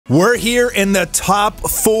We're here in the top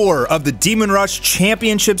 4 of the Demon Rush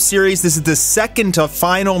Championship Series. This is the second to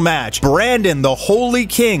final match. Brandon, the Holy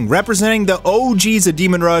King, representing the OGs of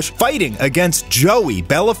Demon Rush, fighting against Joey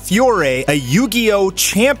Bellafiore, a Yu-Gi-Oh!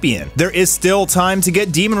 Champion. There is still time to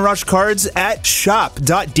get Demon Rush cards at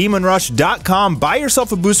shop.demonrush.com. Buy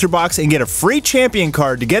yourself a booster box and get a free champion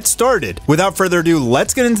card to get started. Without further ado,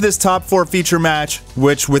 let's get into this top 4 feature match,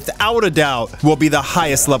 which without a doubt will be the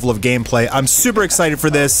highest level of gameplay. I'm super excited for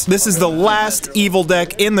this. This is the last evil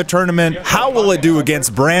deck in the tournament. How will it do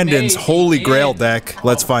against Brandon's Holy Grail deck?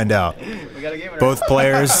 Let's find out. Both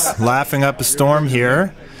players laughing up a storm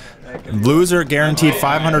here. Loser guaranteed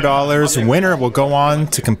 $500. Winner will go on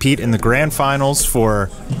to compete in the grand finals for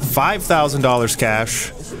 $5,000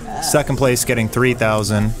 cash. Second place getting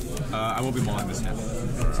 $3,000. I will be mulling this hand.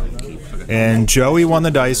 Okay. And Joey won the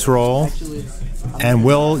dice roll. And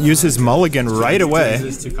will use his mulligan right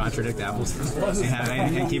away. To contradict apples.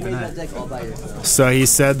 Yeah, keeping that. So he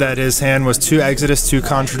said that his hand was 2 Exodus, 2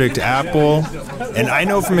 Contradict Apple. And I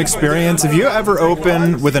know from experience, if you ever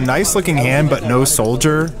open with a nice looking hand but no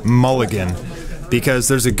soldier, mulligan. Because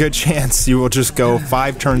there's a good chance you will just go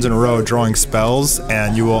 5 turns in a row drawing spells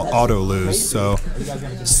and you will auto lose. So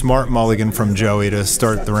smart mulligan from Joey to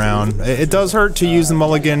start the round. It does hurt to use the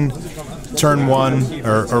mulligan turn 1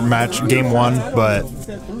 or match game 1, but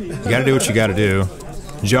you gotta do what you gotta do.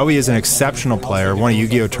 Joey is an exceptional player, won a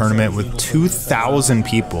Yu-Gi-Oh! Tournament with 2,000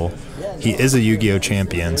 people. He is a Yu-Gi-Oh!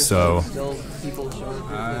 Champion, so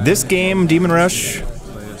this game, Demon Rush,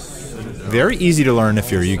 very easy to learn if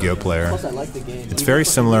you're a Yu-Gi-Oh! Player. It's very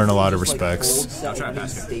similar in a lot of respects.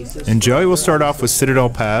 And Joey will start off with Citadel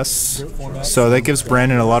Pass, so that gives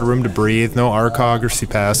Brandon a lot of room to breathe. No Arcog or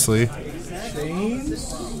Cipasli.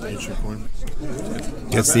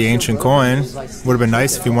 Gets the ancient coin. Would have been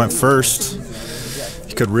nice if he went first.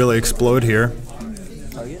 He could really explode here.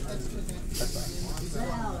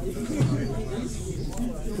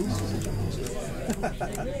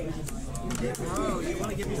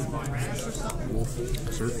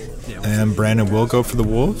 And Brandon will go for the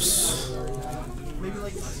wolves.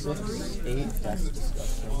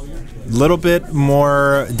 A little bit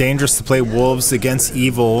more dangerous to play wolves against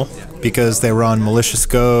evil because they run Malicious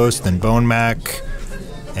Ghost and Bone Mac.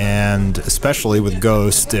 And especially with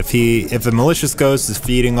Ghost, if a Malicious Ghost is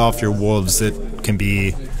feeding off your wolves, it can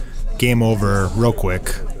be game over real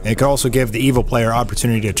quick. And it could also give the evil player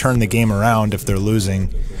opportunity to turn the game around if they're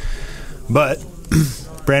losing. But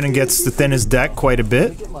Brandon gets to thin his deck quite a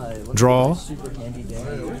bit. Draw.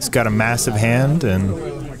 He's got a massive hand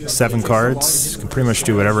and 7 cards. Can pretty much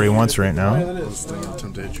do whatever he wants right now.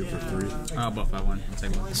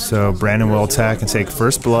 So Brandon will attack and take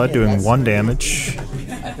first blood, doing 1 damage.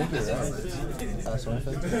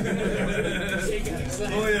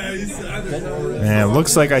 And it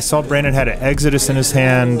looks like I saw Brandon had an Exodus in his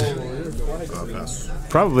hand.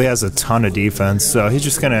 Probably has a ton of defense, so he's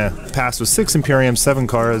just gonna pass with 6 Imperium, 7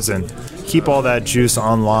 cards, and keep all that juice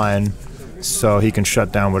online so he can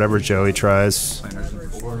shut down whatever Joey tries.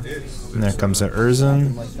 And there comes an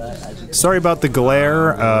Urzen. Sorry about the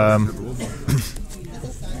glare.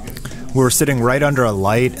 We were sitting right under a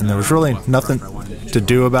light, and there was really nothing to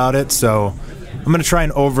do about it, so I'm going to try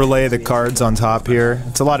and overlay the cards on top here.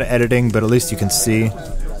 It's a lot of editing, but at least you can see.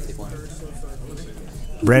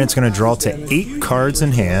 Brandon's going to draw to 8 cards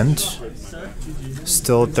in hand.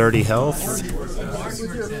 Still at 30 health.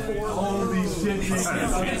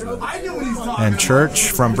 And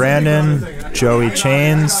Church from Brandon. Joey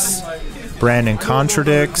chains. Brandon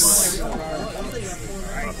contradicts.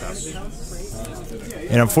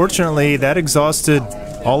 And unfortunately, that exhausted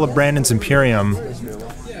all of Brandon's Imperium,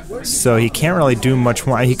 so he can't really do much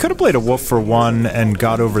more. He could have played a Wolf for 1 and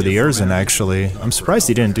got over the Urzen, actually. I'm surprised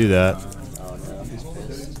he didn't do that.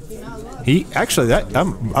 He actually,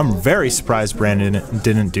 I'm very surprised Brandon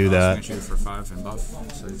didn't do that.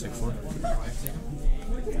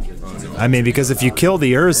 I mean, because if you kill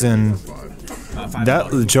the Urzen,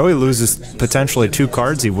 that Joey loses potentially 2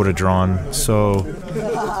 cards he would have drawn. So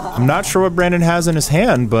I'm not sure what Brandon has in his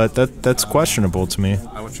hand, but that's questionable to me.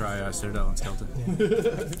 I would try Citadel and Skeleton.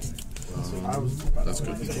 That's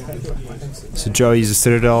good. So Joey uses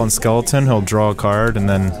Citadel and Skeleton. He'll draw a card, and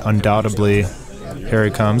then undoubtedly here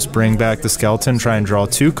he comes. Bring back the Skeleton. Try and draw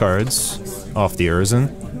 2 cards off the Urzen.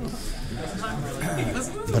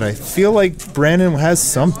 But I feel like Brandon has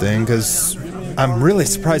something, because I'm really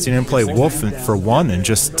surprised he didn't play Wolf for 1 and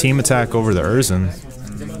just team attack over the Urzen.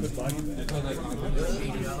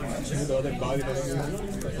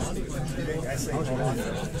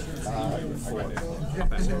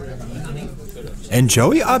 And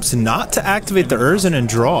Joey opts not to activate the Urzen and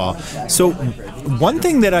draw. So one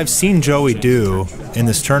thing that I've seen Joey do in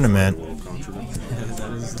this tournament,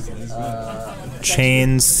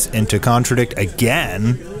 chains into contradict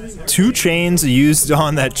again. 2 chains used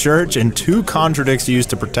on that church and 2 contradicts used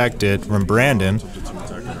to protect it from Brandon.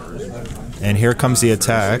 And here comes the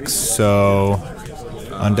attacks. So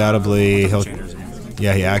undoubtedly he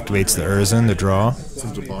activates the Urzen, the draw.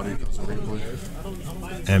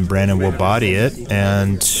 And Brandon will body it,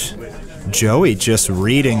 and Joey just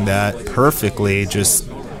reading that perfectly, just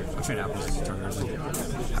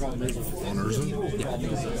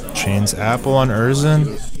chains apple on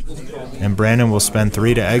Urzen, and Brandon will spend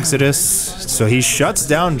 3 to Exodus, so he shuts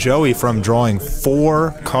down Joey from drawing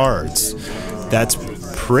 4 cards. That's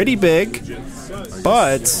pretty big,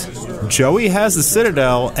 but Joey has the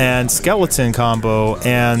Citadel and Skeleton combo,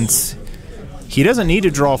 and he doesn't need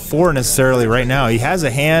to draw 4 necessarily right now. He has a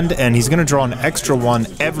hand, and he's going to draw an extra 1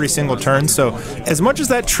 every single turn. So as much as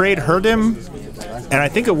that trade hurt him, and I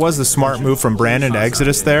think it was the smart move from Brandon to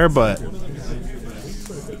Exodus there, but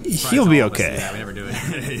he'll be okay. Yeah, we never do it.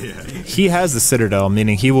 He has the Citadel,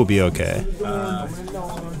 meaning he will be okay. I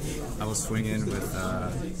will swing in with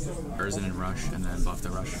Urzen and Rush, and then buff the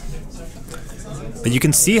Rush. But you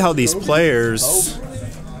can see how these players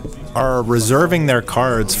are reserving their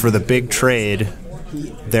cards for the big trade.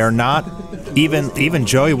 They're not even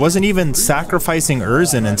Joey wasn't even sacrificing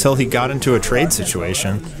Urzen until he got into a trade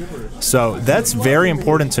situation. So that's very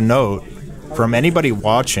important to note from anybody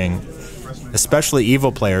watching, especially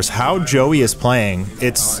evil players, how Joey is playing.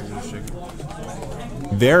 It's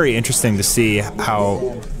very interesting to see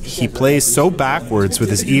how he plays so backwards with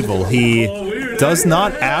his evil. He does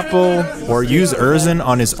not apple or use Urzen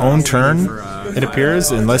on his own turn, it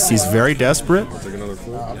appears, unless he's very desperate.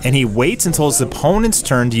 And he waits until his opponent's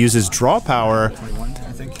turn to use his draw power,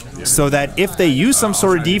 so that if they use some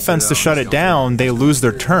sort of defense to shut it down, they lose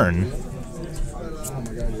their turn.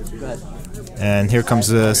 And here comes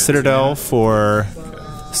the Citadel for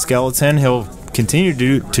Skeleton. He'll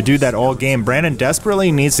continue to do that all game. Brandon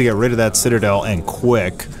desperately needs to get rid of that Citadel, and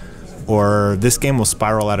quick, or this game will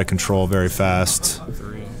spiral out of control very fast.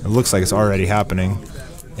 It looks like it's already happening.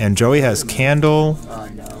 And Joey has Candle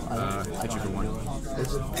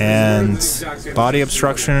and Body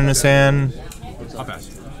Obstruction in his hand.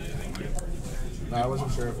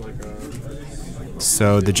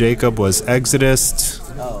 So the Jacob was Exodus.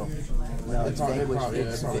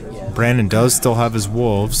 Brandon does still have his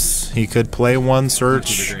wolves. He could play 1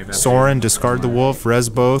 search Soren, discard the wolf, res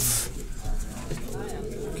both.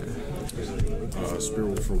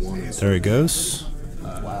 There he goes.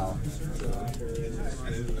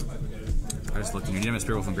 I was looking. You didn't have a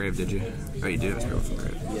Spirit Wolf Engraved, did you? Oh, you did have a Spirit Wolf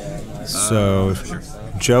Engraved. So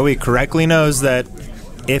Joey correctly knows that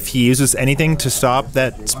if he uses anything to stop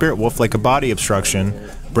that Spirit Wolf, like a Body Obstruction,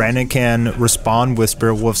 Brandon can respond with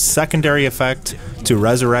Spirit Wolf's secondary effect to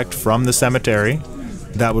resurrect from the cemetery.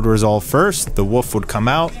 That would resolve first. The wolf would come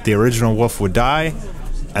out, the original wolf would die,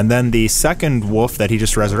 and then the second wolf that he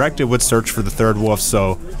just resurrected would search for the 3rd wolf.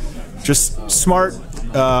 So just smart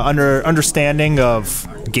understanding of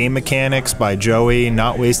game mechanics by Joey,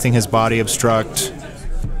 not wasting his Body Obstruct.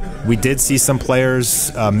 We did see some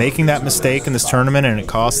players making that mistake in this tournament, and it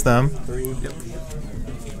cost them.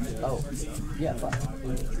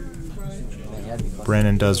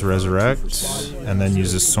 Brandon does resurrect, and then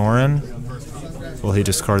uses Soren. Will he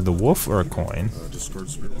discard the wolf or a coin?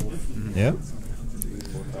 Yep.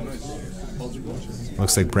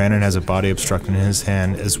 Looks like Brandon has a Body Obstruct in his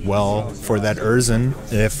hand as well for that Urzen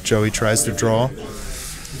if Joey tries to draw.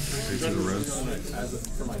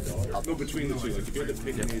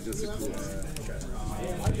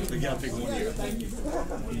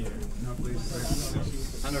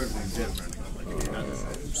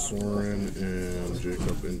 Soren and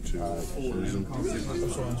Jacob into Urzen.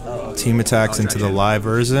 Team attacks into the live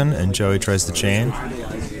Urzen, and Joey tries to chain.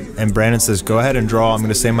 And Brandon says, go ahead and draw. I'm going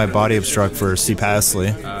to save my Body Obstruct for C.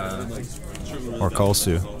 Pasley. Or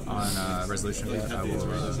Kolsu. On resolution, I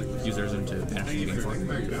will use Urzen to banish the game for it.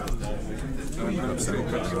 I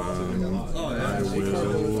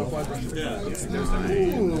will. It's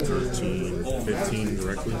 9, 13, 15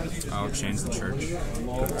 directly. I'll change the church.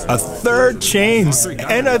 A 3rd chains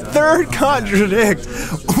and a 3rd contradict.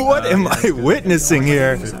 What am I witnessing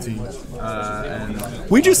here?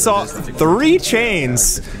 We just saw 3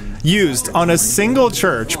 chains used on a single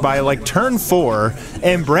church by like turn 4,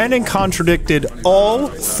 and Brandon contradicted all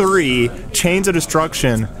 3 chains of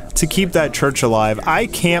destruction to keep that church alive. I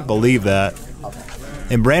can't believe that.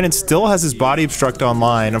 And Brandon still has his Body Obstruct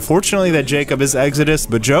online. Unfortunately, that Jacob is Exodus,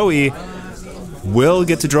 but Joey will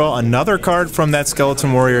get to draw another card from that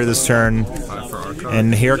Skeleton Warrior this turn.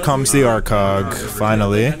 And here comes the Arcog,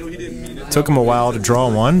 finally. Took him a while to draw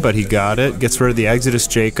one, but he got it. Gets rid of the Exodus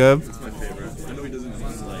Jacob.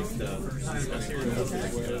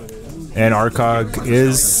 And Arcog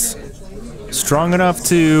is strong enough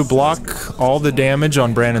to block all the damage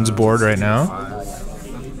on Brandon's board right now.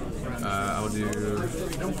 I'll do...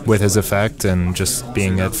 With his effect and just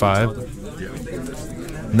being at 5.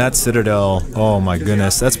 And that Citadel, oh my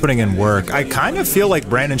goodness, that's putting in work. I kind of feel like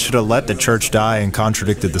Brandon should have let the Church die and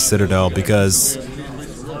contradicted the Citadel because...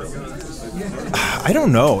 I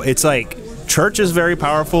don't know. It's like, Church is very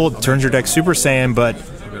powerful, turns your deck Super Saiyan, but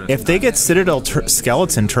if they get Citadel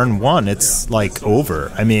Skeleton turn 1, it's like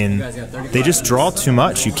over. I mean, they just draw too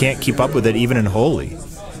much. You can't keep up with it even in Holy.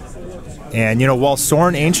 And, you know, while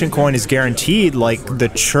Sorin Ancient Coin is guaranteed, like,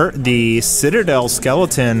 the Citadel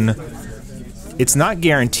Skeleton, it's not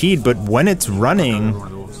guaranteed, but when it's running,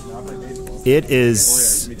 it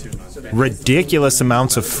is ridiculous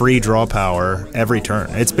amounts of free draw power every turn.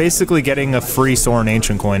 It's basically getting a free Sorin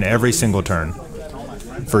Ancient Coin every single turn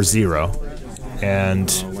for 0.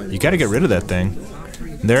 And you got to get rid of that thing.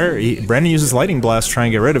 Brandon uses Lightning Blast to try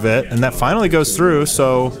and get rid of it, and that finally goes through,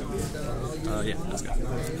 so... yeah, let's go.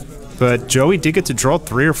 But Joey did get to draw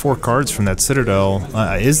 3 or 4 cards from that Citadel.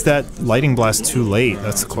 Is that Lightning Blast too late?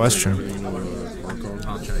 That's the question.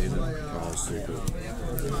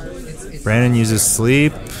 Brandon uses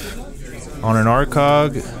Sleep on an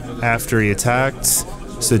Arcog after he attacked,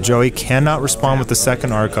 so Joey cannot respond with the second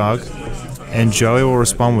Arcog, and Joey will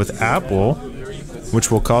respond with Apple, which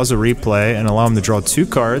will cause a replay and allow him to draw 2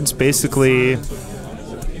 cards, basically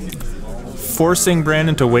forcing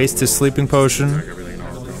Brandon to waste his Sleeping Potion.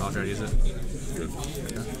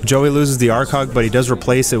 Joey loses the Arcog, but he does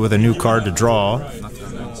replace it with a new card to draw,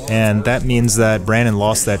 and that means that Brandon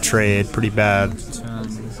lost that trade pretty bad.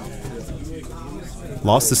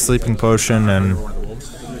 Lost the Sleeping Potion, and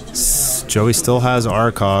Joey still has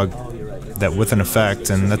Arcog that with an effect,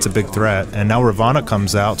 and that's a big threat. And now Ravana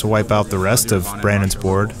comes out to wipe out the rest of Brandon's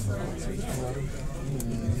board.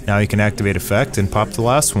 Now he can activate effect and pop the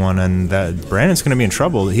last one, and Brandon's going to be in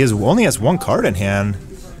trouble. He only has 1 card in hand.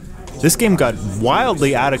 This game got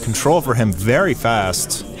wildly out of control for him very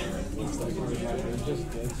fast.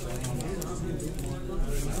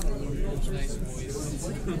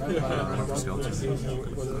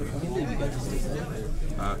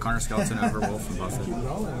 Connor Skeleton over Wolf and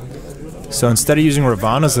Buffett. So instead of using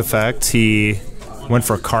Ravana's effect, he went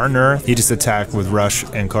for Karner. He just attacked with Rush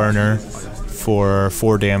and Karner for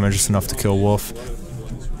 4 damage, just enough to kill Wolf.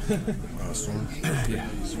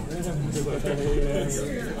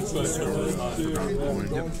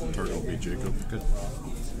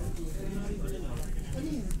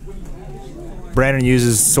 Brandon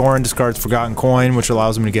uses Sorin, discards Forgotten Coin, which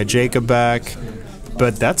allows him to get Jacob back.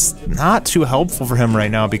 But that's not too helpful for him right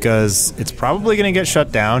now because it's probably going to get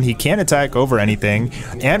shut down. He can't attack over anything.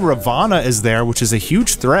 And Ravana is there, which is a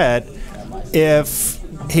huge threat. If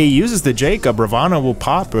he uses the Jacob, Ravana will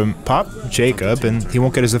pop Jacob, and he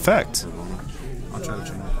won't get his effect.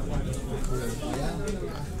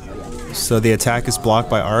 So the attack is blocked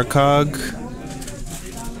by Arcog.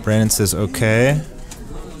 Brandon says, okay.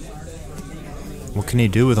 What can he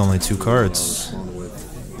do with only 2 cards?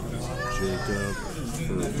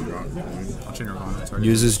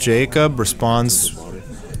 Uses Jacob, responds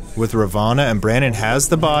with Ravana, and Brandon has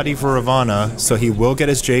the body for Ravana, so he will get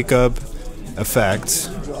his Jacob effect.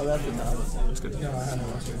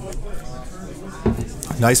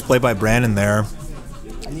 Nice play by Brandon there.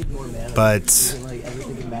 But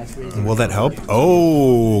will that help?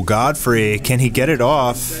 Oh, Godfrey. Can he get it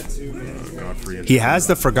off? He has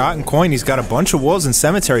the Forgotten Coin. He's got a bunch of Wolves in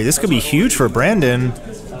Cemetery. This could be huge for Brandon.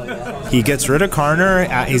 He gets rid of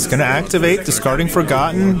Karner. He's going to activate, discarding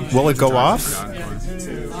Forgotten. Will it go off?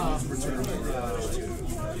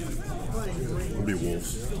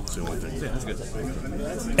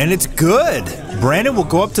 And it's good. Brandon will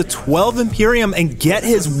go up to 12 Imperium and get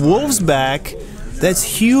his Wolves back. That's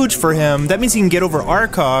huge for him. That means he can get over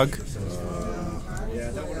Arcog.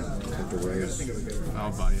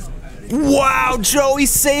 Wow, Joey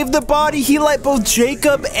saved the body. He let both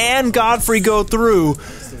Jacob and Godfrey go through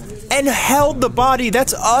and held the body.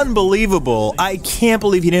 That's unbelievable. I can't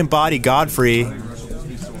believe he didn't body Godfrey.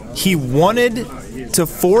 He wanted to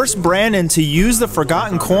force Brandon to use the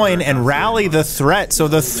Forgotten Coin and rally the threat so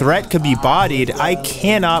the threat could be bodied. I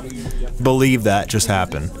cannot believe that just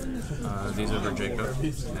happened. These are for Jacob.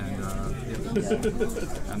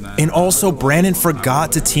 And also, Brandon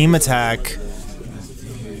forgot to team attack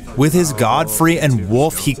with his Godfrey and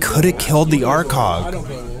Wolf. He could have killed the Arcog.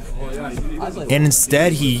 and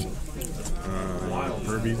instead he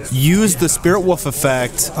used the Spirit Wolf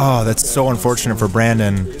effect. Oh, that's so unfortunate for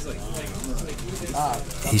Brandon.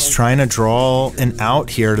 He's trying to draw an out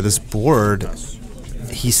here to this board.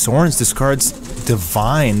 Soren's discards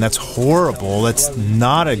Divine. That's horrible. That's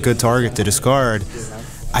not a good target to discard.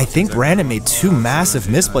 I think Brandon made 2 massive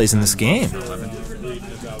misplays in this game.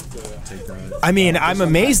 I mean, I'm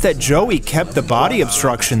amazed that Joey kept the body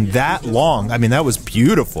obstruction that long. I mean, that was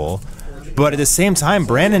beautiful. But at the same time,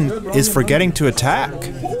 Brandon is forgetting to attack.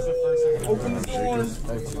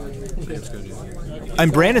 In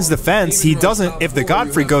Brandon's defense, he doesn't, if the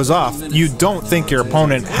Godfrey goes off, you don't think your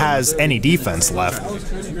opponent has any defense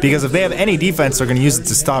left. Because if they have any defense, they're going to use it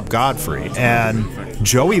to stop Godfrey. And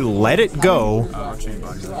Joey let it go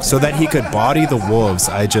so that he could body the Wolves.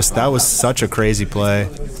 That was such a crazy play.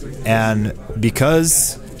 And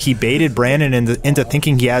because he baited Brandon into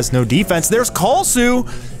thinking he has no defense, there's Kalsu,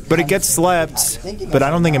 but it gets slept. But I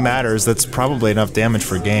don't think it matters. That's probably enough damage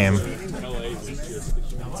for game.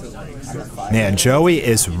 Man, Joey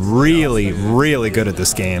is really, really good at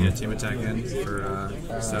this game.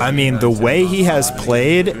 I mean, the way he has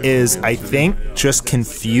played is, I think, just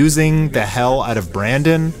confusing the hell out of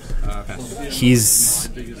Brandon. He's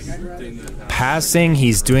passing,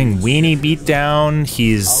 he's doing weenie beatdown,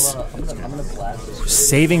 he's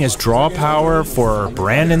saving his draw power for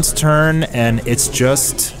Brandon's turn, and it's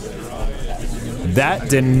just... That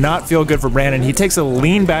did not feel good for Brandon. He takes a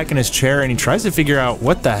lean back in his chair and he tries to figure out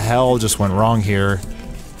what the hell just went wrong here.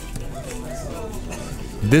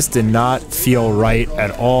 This did not feel right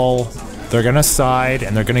at all. They're going to side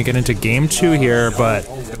and they're going to get into game 2 here, but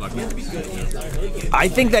I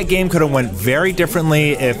think that game could have went very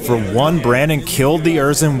differently if, for one, Brandon killed the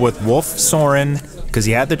Urzen with Wolf Soren, because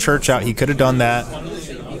he had the church out. He could have done that.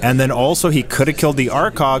 And then also he could have killed the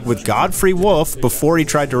Arcog with Godfrey Wolf before he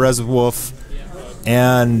tried to res Wolf.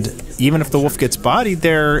 And even if the Wolf gets bodied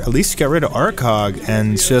there, at least you get rid of Arcog.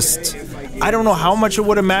 And just, I don't know how much it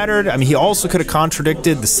would have mattered. I mean, he also could have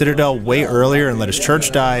contradicted the Citadel way earlier and let his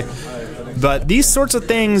church die. But these sorts of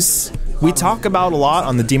things we talk about a lot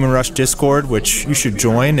on the Demon Rush Discord, which you should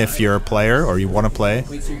join if you're a player or you want to play.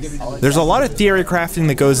 There's a lot of theory crafting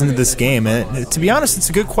that goes into this game, and to be honest,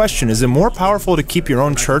 it's a good question. Is it more powerful to keep your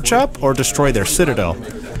own church up or destroy their Citadel?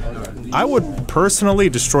 I would personally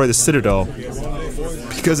destroy the Citadel,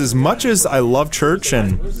 because as much as I love church,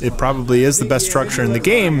 and it probably is the best structure in the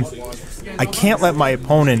game, I can't let my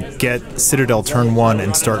opponent get Citadel turn 1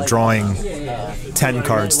 and start drawing 10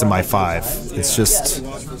 cards to my 5. It's just,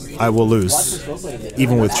 I will lose,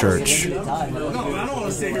 even with church.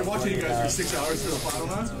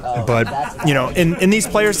 But, you know, in these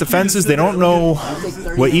players' defenses, they don't know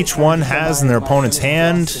what each one has in their opponent's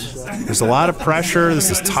hand. There's a lot of pressure. This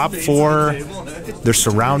is top 4. They're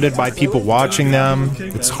surrounded by people watching them.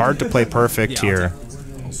 It's hard to play perfect here.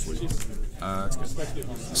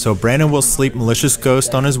 So Brandon will sleep Malicious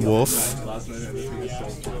Ghost on his Wolf.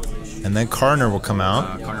 And then Karner will come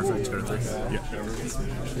out.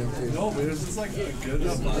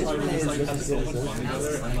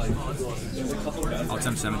 I'll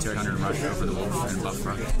attempt Cemetery Hunter and Rush for the Wolf and buff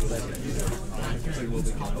Rush.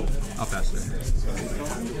 I'll pass it.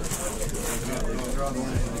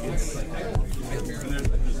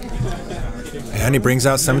 And he brings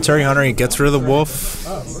out Cemetery Hunter, he gets rid of the Wolf.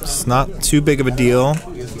 It's not too big of a deal.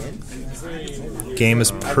 Game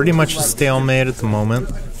is pretty much a stalemate at the moment.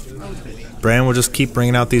 Brandon will just keep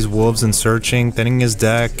bringing out these Wolves and searching, thinning his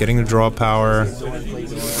deck, getting the draw power.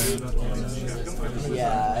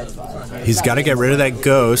 He's got to get rid of that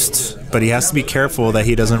Ghost, but he has to be careful that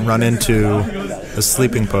he doesn't run into a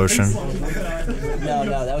Sleeping Potion.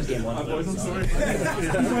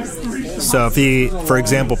 So if he, for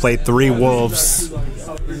example, played 3 Wolves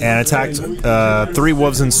and attacked 3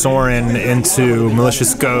 Wolves and Soren into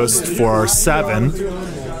Malicious Ghost for 7,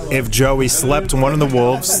 if Joey slept one of the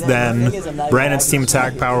Wolves, then Brandon's team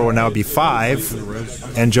attack power would now be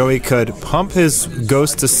 5, and Joey could pump his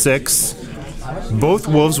Ghost to 6. Both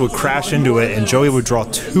Wolves would crash into it, and Joey would draw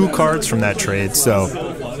 2 cards from that trade. So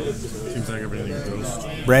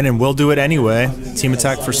Brandon will do it anyway. Team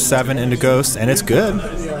attack for 7 into Ghost, and it's good.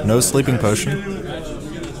 No Sleeping Potion.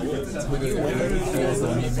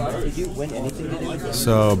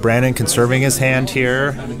 So Brandon conserving his hand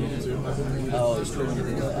here.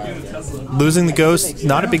 Losing the Ghost,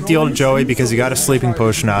 not a big deal to Joey because he got a Sleeping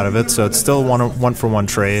Potion out of it, so it's still a 1-for-1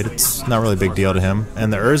 trade. It's not really a big deal to him.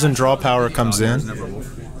 And the Urzen draw power comes in.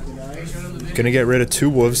 Gonna get rid of 2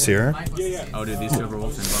 Wolves here. Oh, dude, these 2 are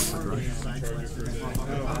Wolves and buff with Rush.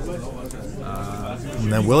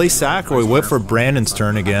 And then will he sack or we whip for Brandon's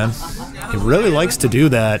turn again? He really likes to do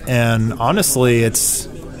that, and honestly, it's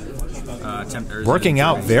working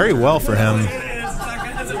out very well for him.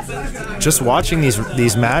 Just watching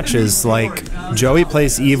these matches, like, Joey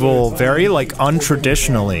plays evil very, like,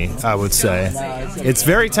 untraditionally, I would say. It's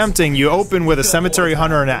very tempting. You open with a Cemetery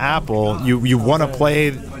Hunter and an Apple. You want to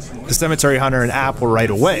play the Cemetery Hunter and Apple right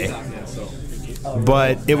away.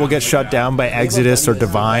 But it will get shut down by Exodus or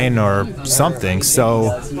Divine or something.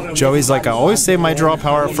 So Joey's like, I always save my draw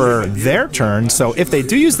power for their turn. So if they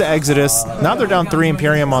do use the Exodus, now they're down 3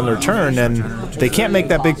 Imperium on their turn, and they can't make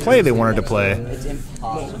that big play they wanted to play.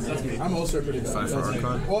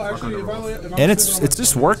 And it's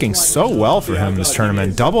just working so well for him this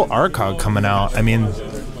tournament. Double Arcog coming out. I mean,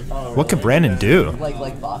 what can Brandon do?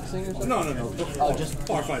 Like boxing or something? No. Oh, just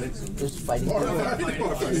bar fighting. Just fighting.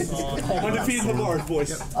 Undefeated in the bars,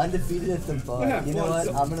 boys. Undefeated at the bar. Yeah, you know what?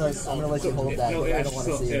 I'm gonna let you hold that. I don't want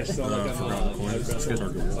to see it.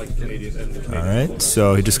 Alright,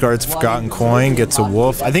 so he discards Forgotten Coin, gets a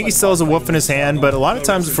wolf. I think he still has a wolf in his hand, but a lot of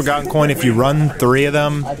times with Forgotten Coin, if you run 3 of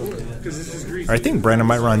them, or I think Brandon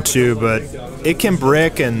might run 2, but it can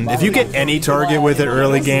brick, and if you get any target with it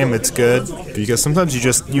early game, it's good, because sometimes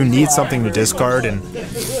you need something to discard, and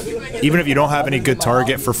even if you don't have any good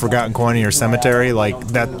target for Forgotten Coin in your cemetery, like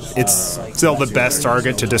that, it's still the best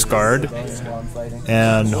target to discard,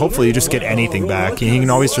 and hopefully you just get anything back. You can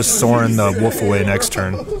always just Sorin the wolf away next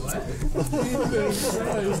turn.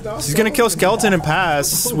 So he's gonna kill Skeleton and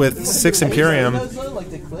pass with 6 Imperium.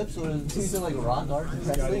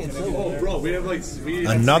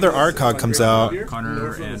 Another Arcog comes out.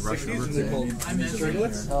 Connor and Rush over.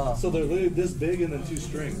 So they're literally this big and then 2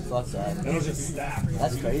 strings. And it was just stacked.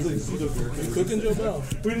 That's crazy. Cooking Joe Bell.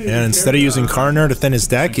 And instead of using Karner to thin his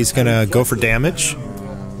deck, he's gonna go for damage.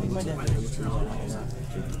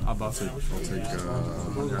 I'll buff it.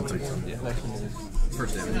 I'll take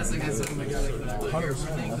first damage. I'll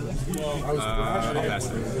pass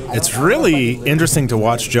it. It's really interesting to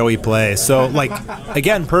watch Joey play. So, like,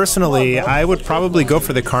 again, personally, I would probably go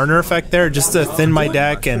for the Karner effect there just to thin my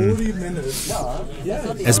deck and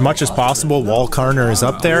as much as possible while Karner is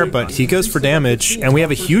up there, but he goes for damage, and we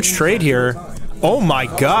have a huge trade here. Oh my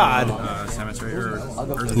god!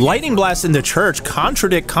 Lightning Blast in the Church,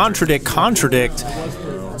 contradict.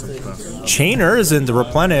 Chain Urzen to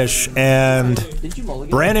replenish, and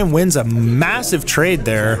Brandon wins a massive trade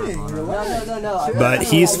there. But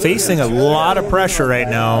he's facing a lot of pressure right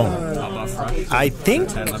now. I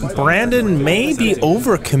think Brandon may be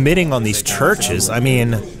overcommitting on these churches. I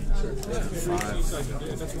mean,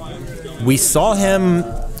 we saw him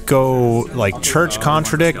go like church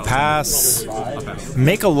contradict, pass,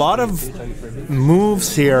 make a lot of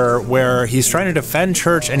moves here where he's trying to defend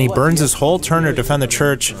church and he burns his whole turn to defend the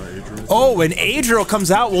church. Oh, and Adriel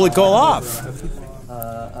comes out. Will it go off?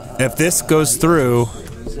 If this goes through...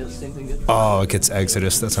 Oh, it gets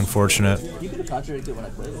Exodus. That's unfortunate.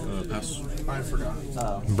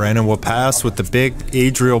 Brandon will pass with the big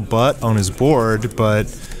Adriel butt on his board,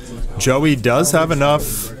 but Joey does have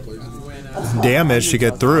enough damage to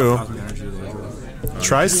get through.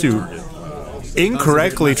 Tries to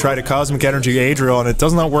incorrectly try to Cosmic Energy Adriel, and it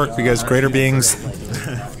does not work because Greater Beings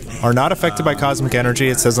are not affected by Cosmic Energy.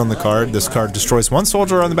 It says on the card, this card destroys 1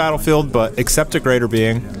 soldier on the battlefield, but except a Greater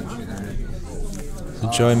Being.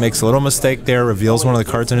 So Joey makes a little mistake there, reveals one of the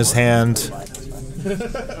cards in his hand.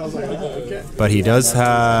 But he does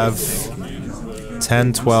have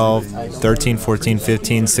 10, 12, 13, 14,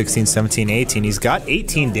 15, 16, 17, 18. He's got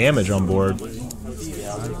 18 damage on board.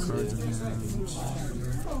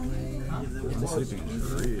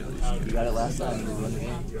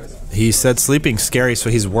 He said sleeping scary, so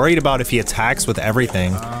he's worried about if he attacks with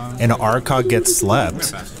everything and Arcog gets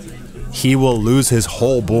slept, he will lose his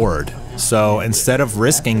whole board. So instead of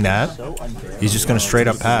risking that, he's just going to straight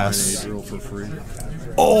up pass.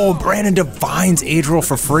 Oh, Brandon divines Adriel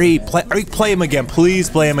for free. Play him again. Please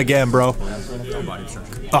play him again, bro.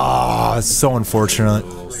 Ah, it's so unfortunate.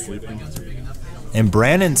 And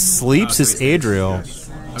Brandon sleeps his Adriel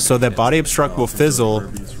so that Body Obstruct will fizzle.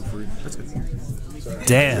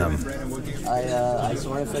 Damn.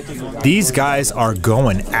 These guys are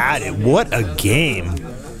going at it. What a game.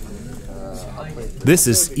 This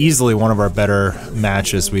is easily one of our better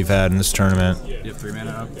matches we've had in this tournament.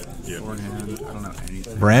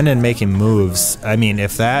 Brandon making moves. I mean,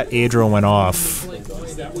 if that Adriel went off,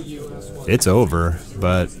 it's over.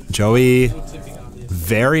 But Joey,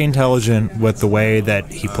 very intelligent with the way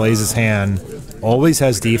that he plays his hand, always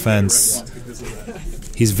has defense.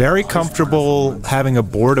 He's very comfortable having a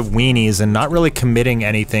board of weenies and not really committing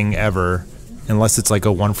anything ever, unless it's like a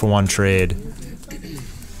 1-for-1 trade.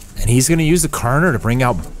 And he's going to use the Karner to bring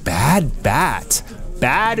out bad Bad Bat.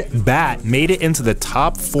 Bad Bat made it into the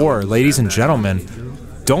top 4, ladies and gentlemen.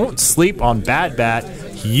 Don't sleep on Bad Bat.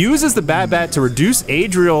 He uses the Bad Bat to reduce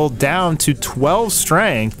Adriel down to 12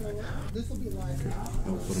 strength.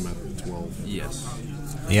 I'll put him at 12. Yes.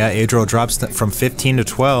 Yeah, Adriel drops from 15 to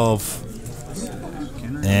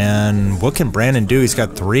 12. And what can Brandon do? He's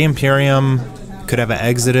got 3 Imperium. Could have an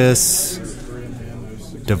Exodus.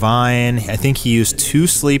 Divine. I think he used 2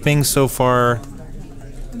 sleeping so far.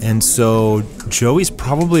 And so Joey's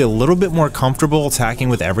probably a little bit more comfortable attacking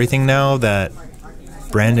with everything now that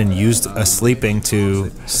Brandon used a sleeping to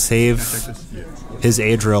save his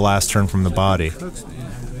Adriel last turn from the body.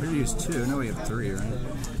 Where did you use 2? No, we have 3, right?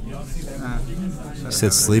 He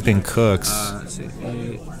said sleeping cooks. Let's see,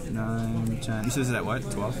 8, 9, 10. You said it's at what?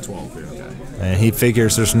 12? 12, yeah. Okay. And he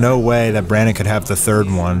figures there's no way that Brandon could have the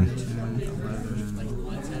 3rd one.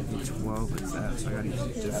 12 is that, so I gotta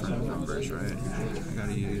use different numbers, right? I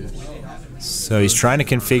gotta use... So he's trying to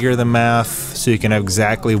configure the math so you can have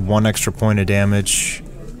exactly 1 extra point of damage.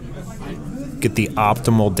 Get the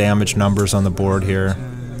optimal damage numbers on the board here.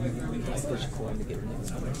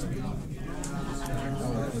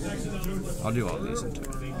 I'll do all these in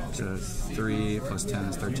turn. So 3 plus 10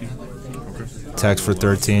 is 13. Okay. Attacks for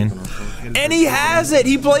 13. And he has it!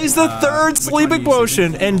 He plays the 3rd sleeping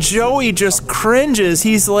potion, and Joey just cringes.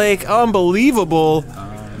 He's like, unbelievable.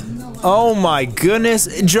 Oh my goodness.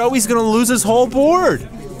 Joey's gonna lose his whole board.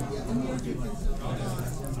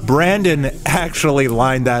 Brandon actually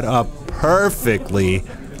lined that up perfectly.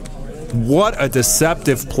 What a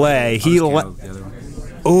deceptive play.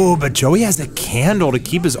 Oh, but Joey has a candle to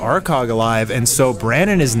keep his Arcog alive, and so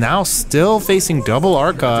Brandon is now still facing double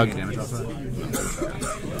Arcog.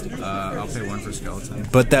 I'll pay 1 for skeleton.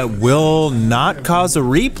 But that will not cause a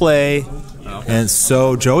replay. And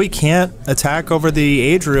so Joey can't attack over the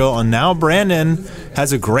Adriel, and now Brandon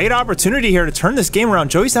has a great opportunity here to turn this game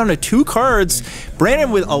around. Joey's down to 2 cards.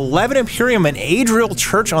 Brandon with 11 Imperium and Adriel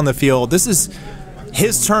Church on the field. This is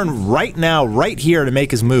his turn right now, right here, to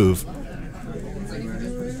make his move.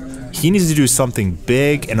 He needs to do something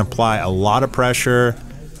big and apply a lot of pressure.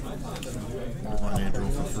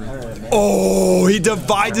 Oh, he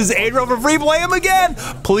divides his Adriel for free. Play him again.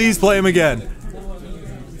 Please play him again.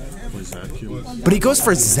 But he goes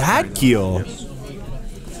for Zadkiel.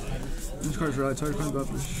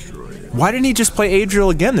 Why didn't he just play Adriel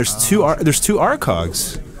again? There's two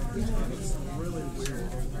Arcogs.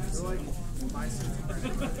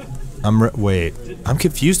 Wait. I'm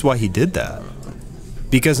confused why he did that.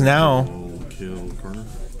 Because now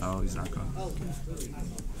he's not gone.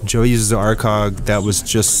 Joey uses the Arcog that was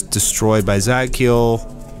just destroyed by Zadkiel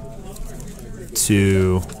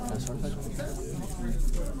to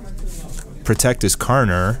protect his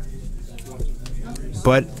Karner.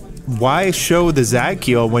 But why show the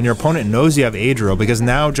Zadkiel when your opponent knows you have Adriel? Because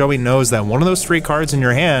now Joey knows that one of those 3 cards in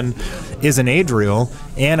your hand is an Adriel,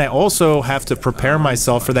 and I also have to prepare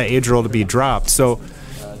myself for that Adriel to be dropped. So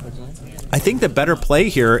I think the better play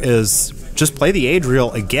here is just play the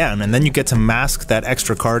Adriel again, and then you get to mask that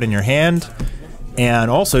extra card in your hand, and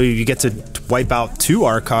also you get to wipe out 2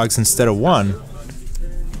 Arcogs instead of 1.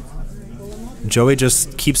 Joey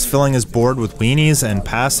just keeps filling his board with weenies and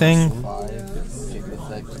passing.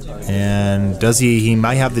 And does he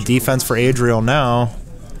might have the defense for Adriel now.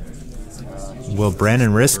 Will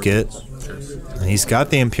Brandon risk it? He's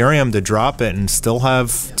got the Imperium to drop it and still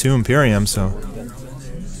have 2 Imperium, so.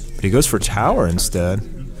 But he goes for Tower instead.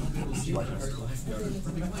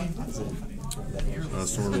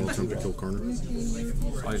 Soren will attempt to kill Karner.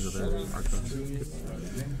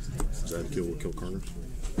 Zadkiel will kill Karner.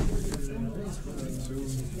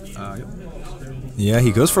 Yep. Yeah,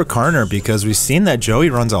 he goes for Karner because we've seen that Joey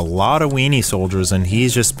runs a lot of weenie soldiers, and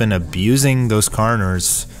he's just been abusing those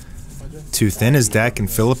Karners to thin his deck and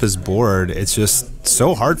fill up his board. It's just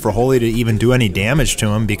so hard for Holy to even do any damage to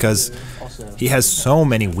him because he has so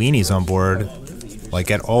many weenies on board,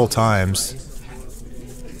 like at all times.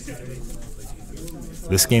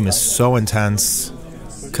 This game is so intense.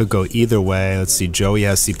 Could go either way. Let's see, Joey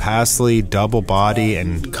has Seapasley, Double Body,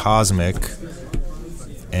 and Cosmic.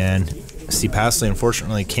 And Seapasley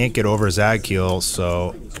unfortunately can't get over Zadkiel,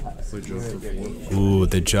 so... Ooh,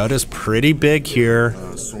 the Judd is pretty big here.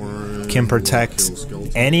 Can protect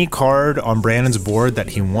any card on Brandon's board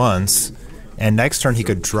that he wants. And next turn he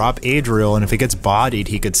could drop Adriel, and if it gets bodied,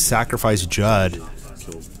 he could sacrifice Judd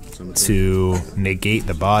to negate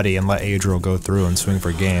the body and let Adriel go through and swing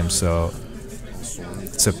for game. So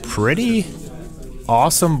it's a pretty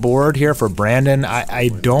awesome board here for Brandon. I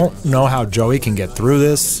don't know how Joey can get through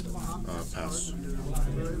this.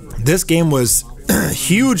 This game was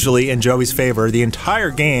hugely in Joey's favor the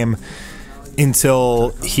entire game until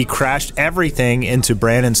he crashed everything into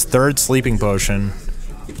Brandon's third sleeping potion.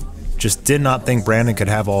 Just did not think Brandon could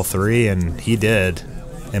have all three, and he did.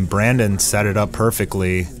 And Brandon set it up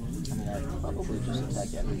perfectly.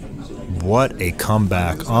 What a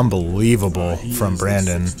comeback. Unbelievable from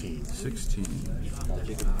Brandon. 16.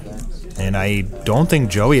 And I don't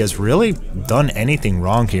think Joey has really done anything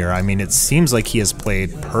wrong here. I mean, it seems like he has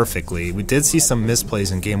played perfectly. We did see some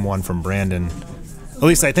misplays in game one from Brandon. At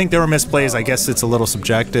least I think there were misplays. I guess it's a little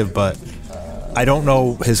subjective, but I don't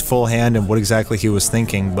know his full hand and what exactly he was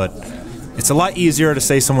thinking, but it's a lot easier to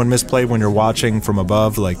say someone misplayed when you're watching from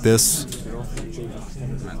above like this.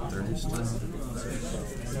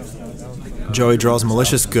 Joey draws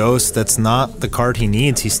Malicious Ghost. That's not the card he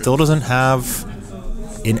needs. He still doesn't have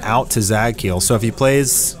an out to Zagheal. So if he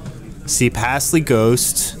plays Seapasley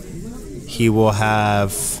Ghost, he will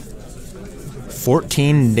have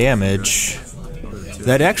 14 damage.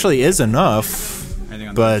 That actually is enough,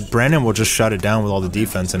 but Brandon will just shut it down with all the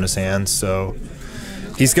defense in his hands. So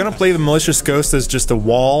he's going to play the Malicious Ghost as just a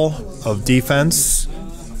wall of defense.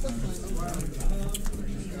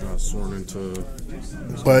 Soren into...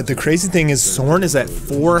 But the crazy thing is Soren is at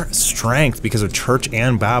 4 strength because of Church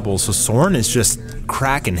and Babel. So Soren is just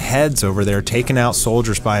cracking heads over there, taking out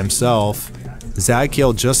soldiers by himself.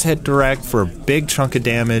 Zagheal just hit direct for a big chunk of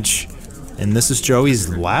damage. And this is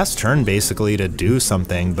Joey's last turn, basically, to do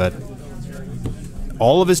something. But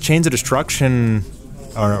all of his Chains of Destruction...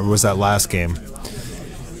 Or was that last game?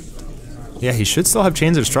 Yeah, he should still have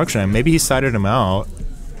Chains of Destruction. And maybe he sided him out.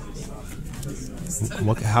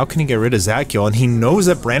 How can he get rid of Zagheal? And he knows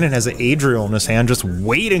that Brandon has an Adriel in his hand, just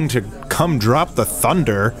waiting to come drop the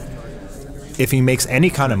thunder if he makes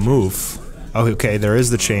any kind of move. Oh, okay, there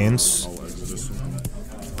is the chains.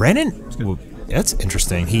 Brandon, well, that's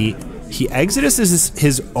interesting. He Exodus is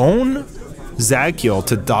his own Zagheal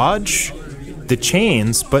to dodge the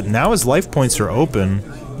chains, but now his life points are open.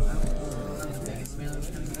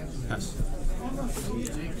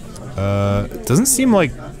 Doesn't seem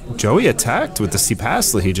like Joey attacked with the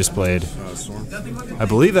Seapasley he just played. I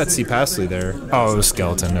believe that's Seapasley there. Oh, it was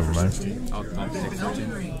Skeleton, never mind.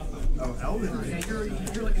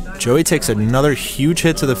 Joey takes another huge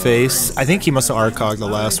hit to the face. I think he must have Arcog the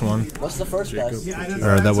last one. What's the first best?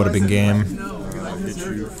 Or that would have been game.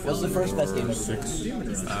 What's the first best game? 6.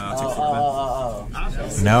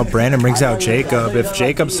 Now Brandon brings out Jacob. If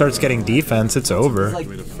Jacob starts getting defense, it's over.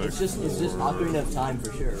 It's just Ocarina of Time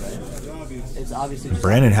for sure, right? It's obviously just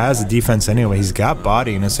Brandon has the defense anyway. He's got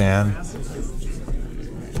body in his hand.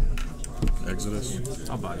 Exodus.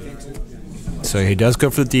 So he does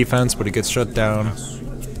go for the defense, but he gets shut down.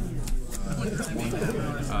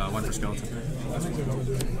 One for Skeleton.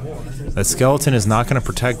 That Skeleton is not going to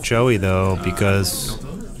protect Joey, though, because...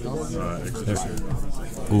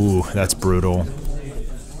 Ooh, that's brutal.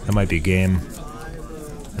 That might be game.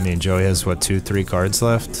 I mean, Joey has, what, 2-3 cards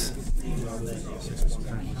left?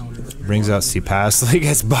 Brings out Seapasley,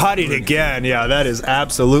 gets bodied again. Yeah, that is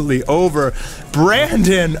absolutely over.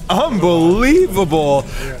 Brandon, unbelievable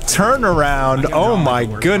turnaround. Oh my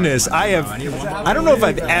goodness. I don't know if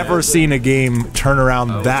I've ever seen a game turn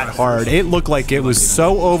around that hard. It looked like it was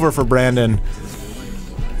so over for Brandon.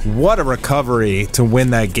 What a recovery to win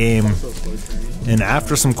that game. And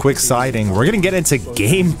after some quick siding, we're going to get into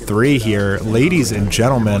game 3 here. Ladies and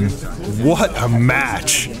gentlemen, what a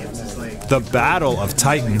match. The Battle of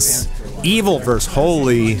Titans. Evil versus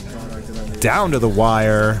Holy. Down to the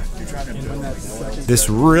wire. This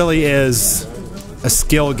really is a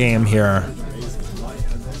skill game here.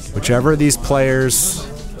 Whichever of these players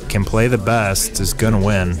can play the best is going to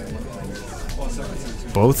win.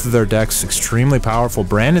 Both of their decks extremely powerful.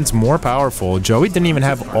 Brandon's more powerful. Joey didn't even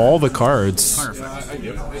have all the cards.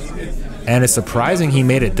 And it's surprising he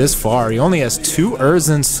made it this far. He only has 2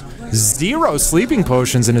 Urzins, 0 sleeping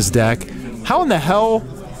potions in his deck. How in the hell?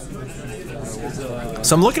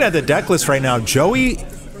 So I'm looking at the deck list right now. Joey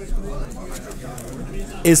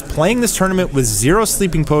is playing this tournament with 0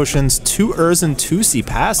 sleeping potions, 2 Urzin, 2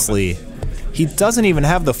 Seapasley. He doesn't even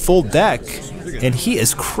have the full deck, and he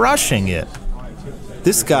is crushing it.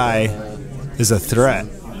 This guy is a threat,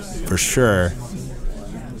 for sure.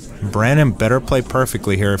 Brandon better play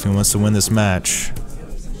perfectly here if he wants to win this match.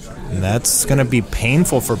 And that's going to be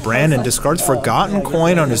painful for Brandon. Discards Forgotten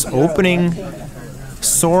Coin on his opening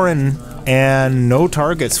Soren and no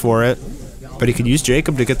targets for it. But he could use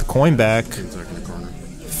Jacob to get the coin back.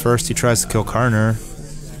 First he tries to kill Karner.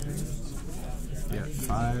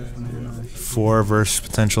 4 versus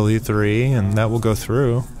potentially 3, and that will go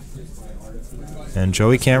through. And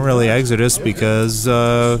Joey can't really Exodus because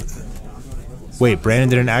Wait, Brandon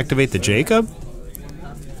didn't activate the Jacob?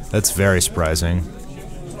 That's very surprising.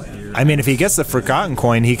 I mean, if he gets the Forgotten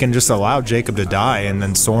Coin, he can just allow Jacob to die, and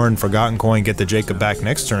then Soren, Forgotten Coin, get the Jacob back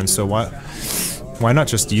next turn, so why not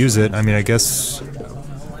just use it? I mean, I guess...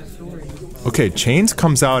 Okay, Chains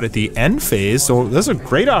comes out at the end phase, so that's a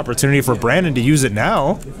great opportunity for Brandon to use it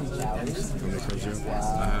now.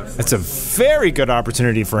 It's a very good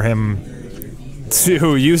opportunity for him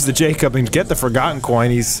to use the Jacob and get the Forgotten Coin.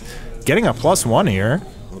 He's getting a +1 here.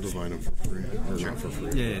 I'll divine him for free. Or not for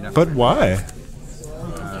free. Yeah, But why?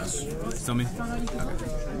 Still me?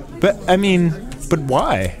 But, I mean, but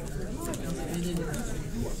why?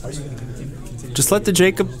 Just let the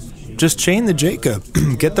Jacob, just chain the Jacob.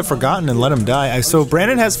 Get the Forgotten and let him die. So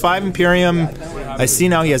Brandon has 5 Imperium. I see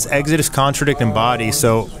now he has Exodus, Contradict, and Body,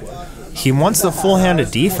 so he wants the full hand of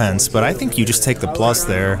defense, but I think you just take the plus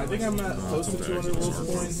there.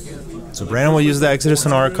 So Brandon will use the Exodus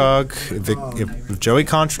and Arcog. If Joey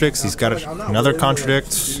contradicts, he's got another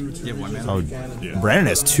contradict. Oh, Brandon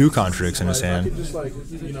has 2 contradicts in his hand. Just like,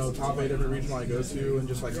 you know, top 8 every regional I go to and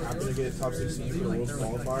just like happen to get top 16 for the World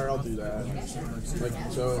Qualifier, I'll do that. Like,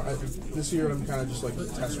 so this year I'm kind of just like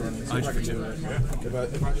test running. So if I can do it.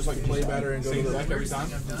 If I just like play better and go to the every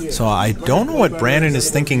time. Yeah. So I don't know what Brandon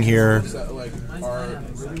is thinking here.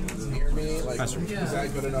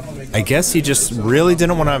 I guess he just really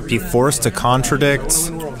didn't want to be forced to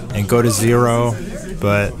contradict and go to 0,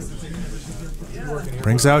 but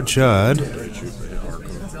brings out Judd. I'll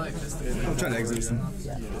try to exit him.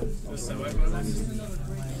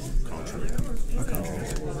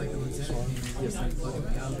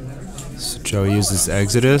 So Joey uses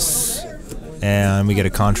Exodus, and we get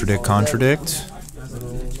a contradict.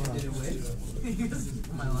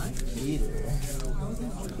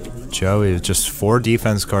 Joey with just 4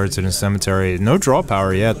 defense cards in his cemetery. No draw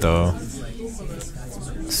power yet, though.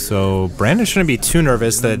 So Brandon shouldn't be too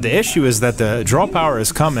nervous. The issue is that the draw power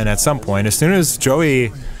is coming at some point. As soon as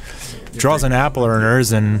Joey draws an Apple or an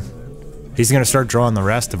Urzen, he's going to start drawing the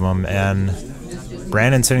rest of them. And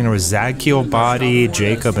Brandon's sitting there with Zadkiel, Body,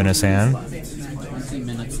 Jacob in his hand.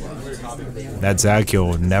 That Zadkiel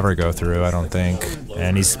would never go through, I don't think.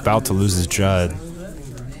 And he's about to lose his Judd.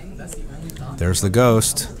 There's the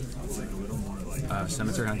Ghost.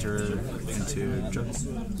 Cemetery Hunter into Joe.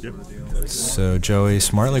 Yep. So Joey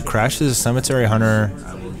smartly crashes a Cemetery Hunter.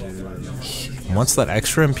 Wants that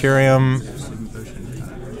extra Imperium.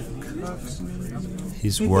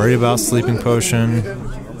 He's worried about Sleeping Potion.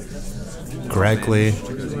 Correctly.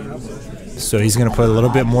 So he's going to put a little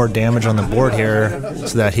bit more damage on the board here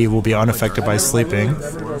so that he will be unaffected by sleeping.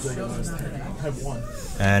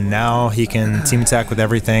 And now he can team attack with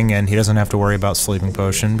everything, and he doesn't have to worry about Sleeping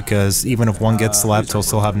Potion, because even if one gets slept, he'll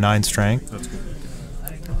still have 9 strength.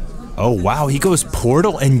 Oh, wow, he goes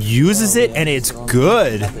Portal and uses it, and it's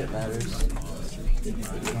good.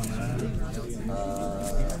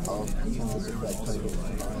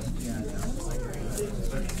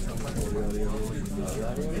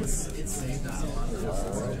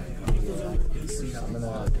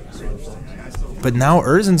 But now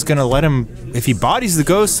Urzen's going to let him, if he bodies the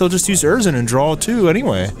Ghost, he'll just use Urzen and draw 2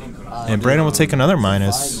 anyway. And Brandon will take another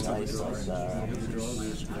minus. I'll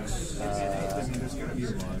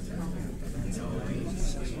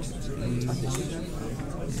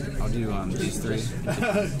do these 3.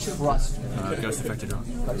 Ghost affected draw.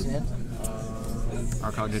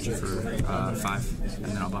 Arcog hit you for 5, and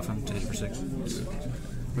then I'll buff him to hit for 6.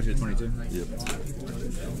 Which is 22? Yep.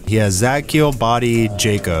 He has Zadkiel, Body,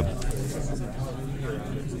 Jacob.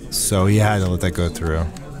 So he had to let that go through.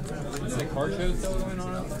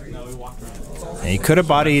 And he could have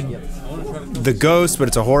bodied the Ghost, but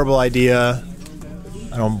it's a horrible idea.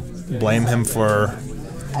 I don't blame him for...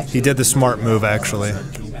 He did the smart move, actually.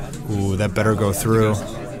 Ooh, that better go through.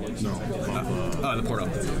 The portal.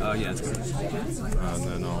 Yeah, it's good. And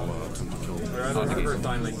then I'll attempt to kill him.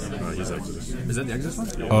 He's Exodus. Is that the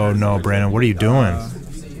Exodus one? Oh no, Brandon, what are you doing?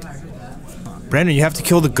 Brandon, you have to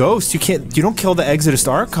kill the Ghost. You don't kill the Exodus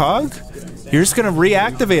Arcog. You're just gonna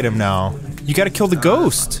reactivate him now. You gotta kill the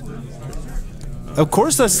Ghost. Of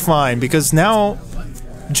course that's fine, because now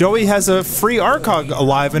Joey has a free Arcog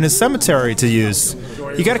alive in his cemetery to use.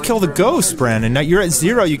 You gotta kill the Ghost, Brandon. Now you're at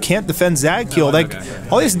 0, you can't defend Zadkiel. Like,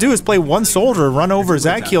 all he has to do is play 1 soldier, run over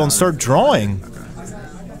Zadkiel, and start drawing.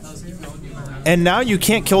 And now you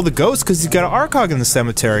can't kill the Ghost because he's got an Arcog in the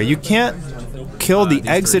cemetery. You can't kill the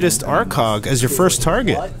Exodus Arcog as your first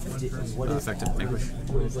target.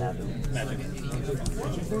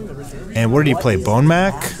 And what did he play? Bone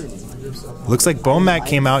Mac? Looks like Bone Mac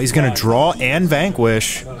came out. He's going to draw and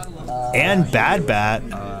Vanquish and Bad Bat.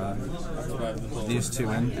 these two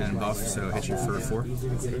in and buff, so hit you for 4. I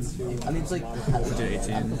mean, it's like. Do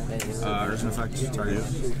 18. Urgent effect, target.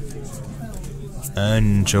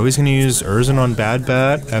 And Joey's going to use Urzen on Bad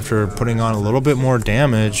Bat after putting on a little bit more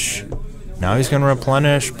damage. Now he's going to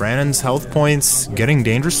replenish. Brandon's health points getting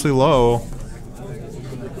dangerously low.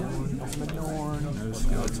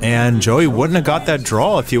 And Joey wouldn't have got that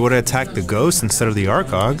draw if he would have attacked the Ghost instead of the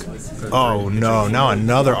Arcog. Oh no, now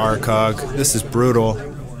another Arcog. This is brutal.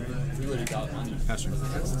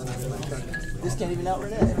 This can't even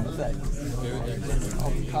outrun it. Effect.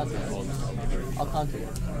 I'll counter it.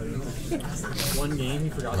 One game, he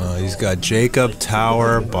forgot. He's got Jacob,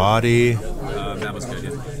 Tower, Body. That was good,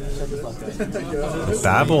 yeah. But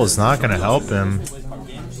Babble is not going to help him.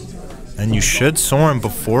 And you should soar him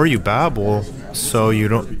before you Babble, so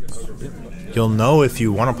you'll know if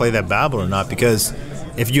you want to play that Babble or not, because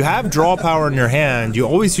if you have draw power in your hand, you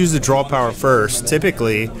always use the draw power first,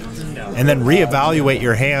 typically, and then reevaluate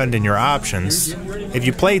your hand and your options. If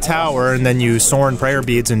you play Tower and then you soar in Prayer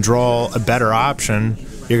Beads and draw a better option,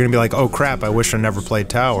 you're going to be like, oh crap, I wish I never played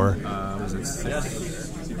Tower. Was it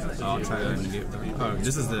 6? I'll try to negate. Oh,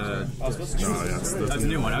 this is the. That's a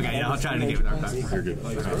new one. Okay, yeah, I'll try to negate with our pack. You're good.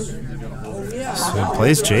 So he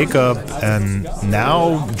plays Jacob, and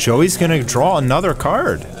now Joey's going to draw another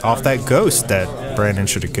card off that Ghost that Brandon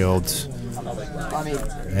should have killed.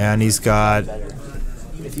 And he's got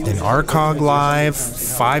an Arcog live,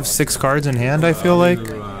 5-6 cards in hand, I feel like.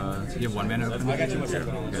 You have 1 mana open? Okay,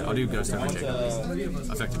 I'll do Ghost over Jacob.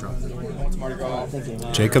 Effective draw.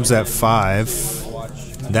 Jacob's at 5.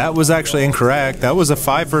 That was actually incorrect. That was a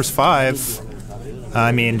 5 versus 5.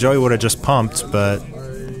 I mean, Joey would have just pumped, but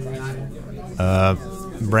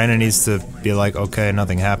Brandon needs to be like, okay,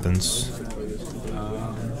 nothing happens.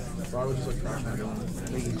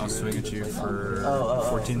 I'll swing at you for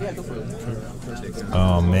 14.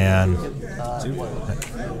 Oh, man.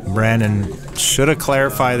 Brandon should have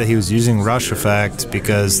clarified that he was using Rush Effect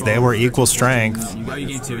because they were equal strength. Oh, you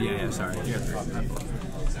gave 2? Yeah, sorry. You got 3.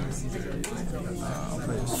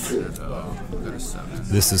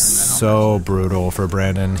 This is so brutal for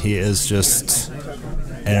Brandon. He is just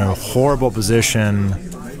in a horrible position.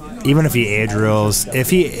 Even if he Adriels,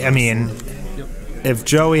 if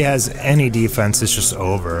Joey has any defense, it's just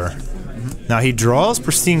over. Now he draws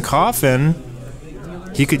Pristine Coffin.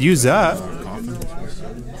 He could use that.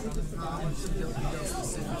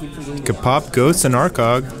 He could pop Ghost and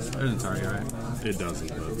Arcog. It doesn't target, right? It doesn't,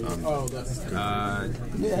 but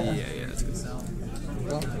yeah, that's good.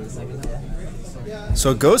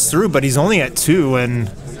 So it goes through, but he's only at 2, and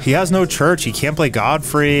he has no church. He can't play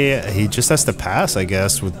Godfrey. He just has to pass, I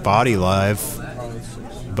guess, with Body Live.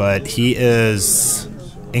 But he is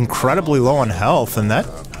incredibly low on health, and that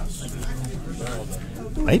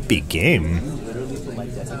might be game.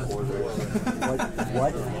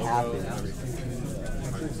 What happened?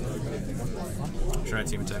 Try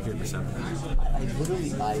team attack here for 7. I don't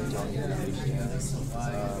even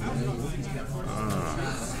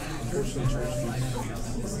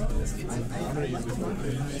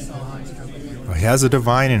He has a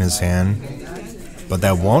Divine in his hand, but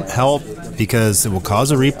that won't help because it will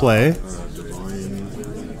cause a replay.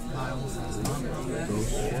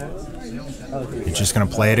 You're just going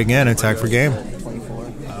to play it again, attack for game.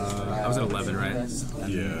 I was at 11, right?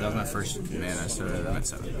 Yeah. That was my first mana, so I'm at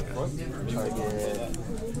 7.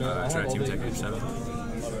 Try team attack for 7.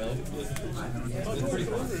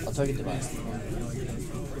 I'll target Divine.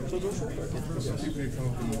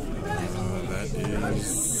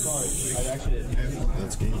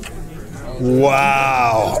 that's game.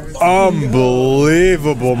 Wow.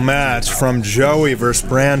 Unbelievable match from Joey versus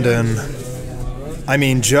Brandon. I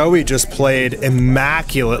mean, Joey just played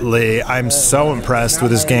immaculately. I'm so impressed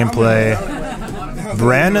with his gameplay.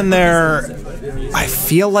 Brandon there, I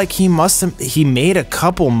feel like he made a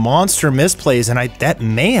couple monster misplays, and that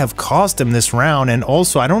may have cost him this round. And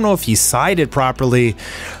also, I don't know if he sided properly.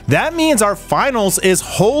 That means our finals is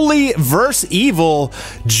Holy versus Evil,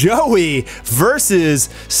 Joey versus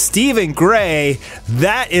Stephen Gray.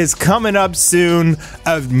 That is coming up soon.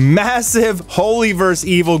 A massive Holy versus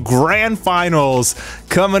Evil grand finals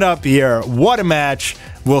coming up here. What a match.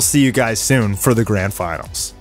 We'll see you guys soon for the grand finals.